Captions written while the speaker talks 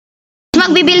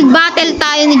magbi-build battle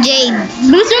tayo ni Jade.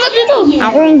 Bilis nyo na dito.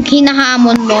 Akong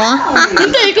hinahamon mo.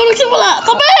 Hindi, ikaw nagsimula.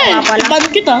 Tabi! Ba't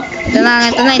kita? Ito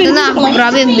na.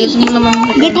 Grabe, build mo naman.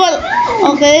 Hindi ko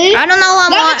okay. Ano nakuha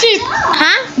mo? Rocket chip!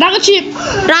 Ha? Rocket chip!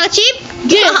 Rocket chip?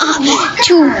 Yes!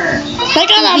 Chew.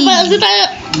 Teka na, hindi tayo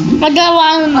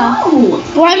magawa na.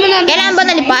 Kuhain mo natin. Kailangan ba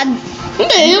nalipad?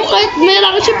 Hindi, yung kahit may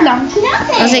rocket chip lang.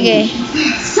 O sige.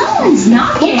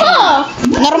 Buka!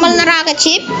 Normal na rocket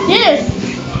chip? Yes!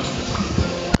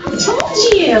 Told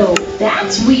you.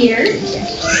 That's weird.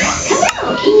 Come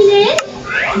out, Enid.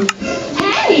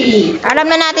 Hey. Alam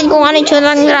na natin kung ano yung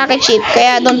tsura ng rocket chip,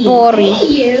 kaya don't worry.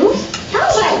 Hey, you. How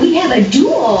about we have a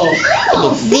duel?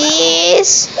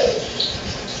 This.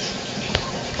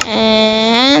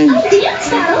 And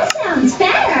Dance battle sounds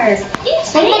better.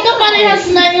 It's Pag magkaparehas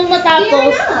na yung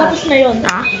matapos, tapos na yun.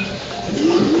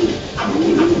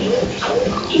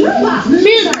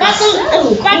 Build battle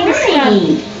of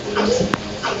Pakistan.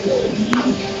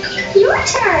 Your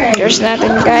turn. cheers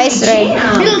natin guys. Ready?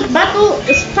 Build battle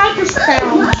is Pakistan.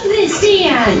 Love this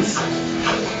dance.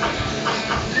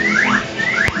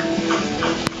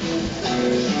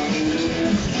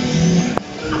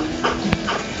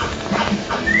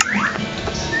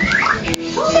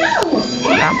 Oh no!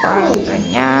 Napakita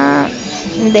niya.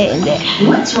 Hindi.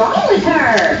 What's wrong with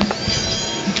her?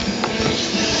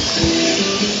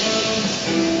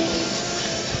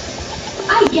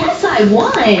 I guess I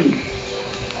won.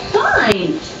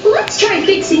 Fine. Let's try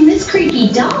fixing this creaky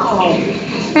doll.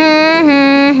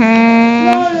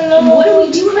 What do we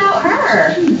do about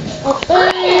her?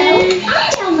 Okay.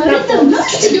 I downloaded the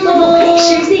most adorable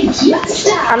pictures and cute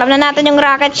stuff. Alam na natin yung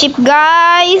rocket ship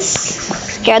guys.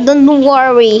 Kaya don't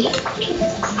worry.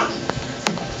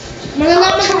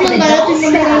 Malalaman ko na tayo,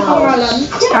 tingnan mo yung pangalan.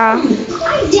 Ah.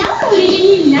 I downloaded a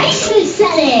new niceness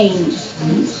setting.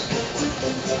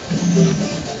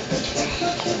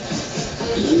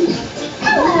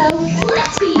 Hello,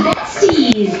 let's be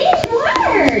besties. It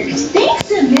worked. Thanks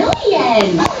a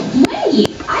million.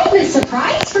 Wait, I have a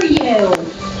surprise for you.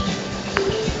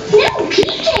 No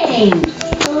peeking.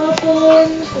 Ta-da!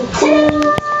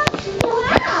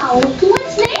 Wow,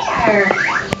 what's there?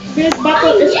 Build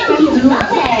battle is You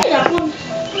love it. Pakistan.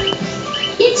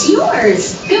 It's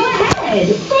yours. Go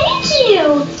ahead. Thank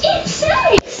you. It's so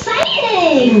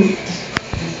exciting.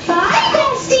 Bye,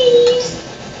 besties.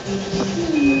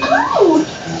 Oh,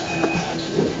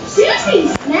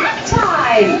 Susie, snack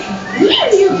time.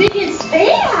 We're your biggest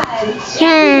fan.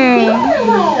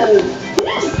 Hello.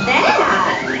 Who's that?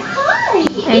 Hi.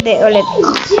 Hindi ulit.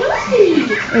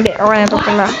 Josie. Hindi, okay na to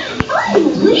pala. I'm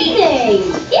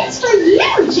leaving. It's for you,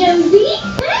 Josie.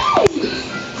 Thanks.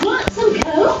 Want some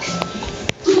Coke?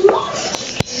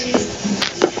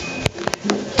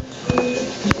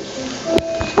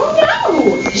 Oh no!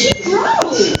 She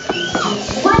broke!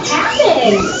 What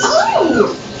happened?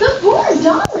 Oh! The poor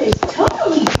doll is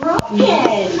totally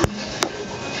broken!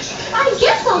 I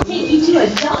guess I'll take you to a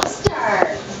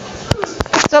dumpster!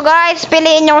 So guys,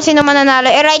 piliin nyo kung sino mananalo.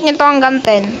 I-rate nyo to hanggang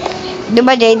 10.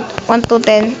 Diba Jade? 1 to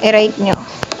 10. I-rate nyo.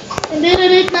 Hindi,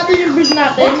 re-rate natin yung build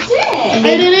natin. That's it!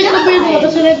 Ay, re-rate mo build mo,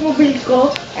 tapos re-rate mo build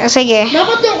ko. Sige.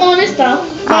 Dapat yung honest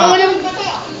bawal yung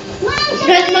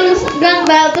kahit man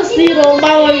ganda, tapos zero,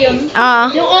 bawal yun.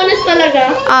 Yung honest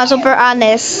talaga. Super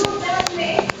honest.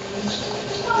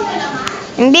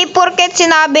 Hindi porket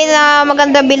sinabi na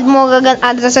maganda build mo,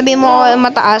 sasabihin mo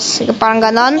mataas. Parang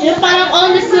ganon. Yung parang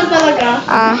honest lang talaga.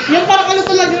 Yung parang ano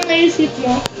talagang naisip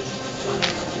mo.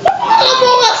 Ano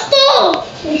bukas to?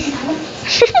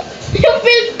 Yung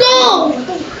build ko!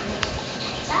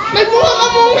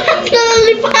 Nagbuka-bungat na ng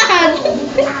lipad!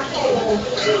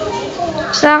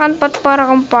 Sa akin pat para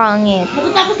kang pangit.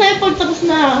 Matatapos tayo pagtapos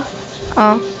na.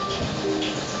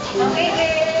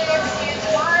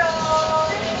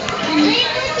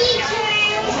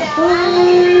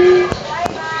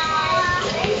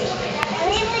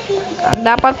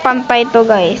 Dapat pantay to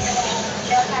guys.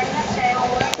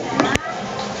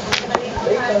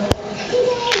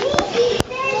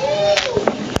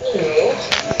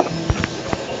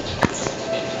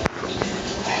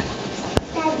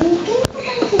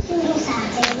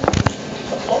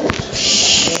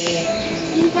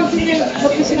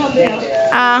 Ba't yung sinabi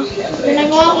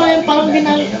Ginagawa ko na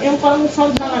yung parang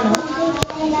sound ng ano.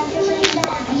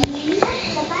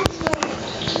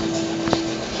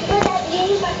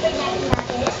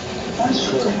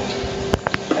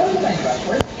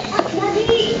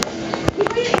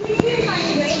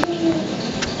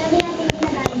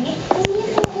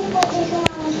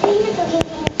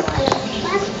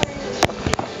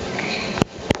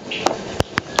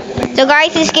 So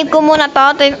guys, skip ko muna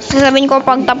to. Sasabihin ko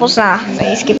pag tapos na. So,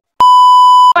 skip.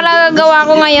 pala gagawa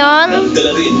ko ngayon.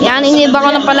 Yan, iniba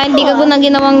ko na pala. Hindi ko na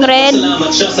ginawang red.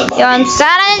 Yan.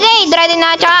 Sana na Jade. Ready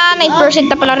na. Tsaka 9%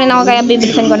 na pala rin ako. Kaya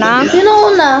bibilisan ko na. Sino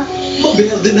una?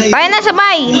 Kaya na,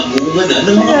 sabay.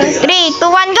 3, 2,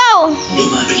 1, go!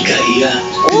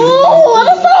 Oo,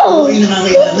 ano to?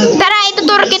 Tara,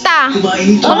 ituturo kita.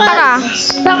 Punta ka.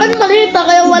 Sa akin maliit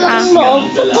kaya walang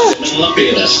loob.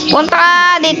 Punta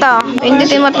ka dito.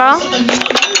 Pindutin mo to.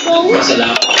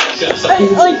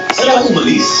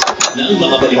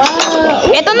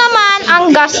 Ito naman ang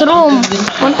gas room.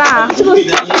 Punta ka.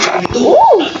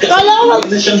 Kala ko mag...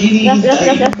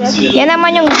 Yan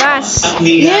naman yung gas.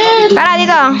 Yes! Tara,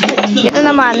 dito. Dito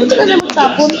naman. Ito na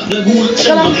magtapon.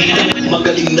 Teka lang.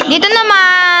 Dito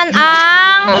naman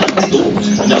ang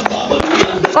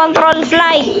control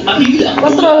flight.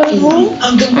 Control room.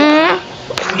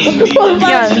 Control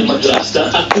Yan.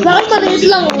 Bakit maliit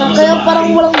lang kaya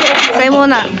parang walang loob. Try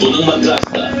muna.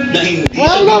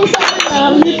 Walang loob sa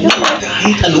akin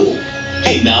Maliit kasi.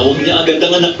 Tinawag niya agad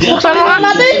ang anak niya. Buksan mo nga.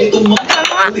 Natin!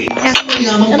 Yan.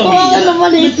 Ito ang ano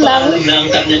maliit lang.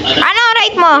 Ano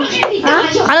rate mo? Ha?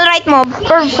 Ano rate mo?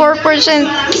 Per 4%. 7.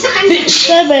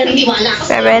 7.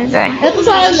 Ito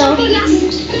sa akin no?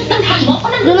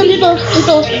 Ganun dito.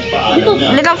 Dito. Dito.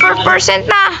 Little 4%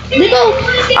 na. Dito.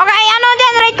 Okay, ano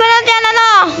dyan? Rate ko na dyan.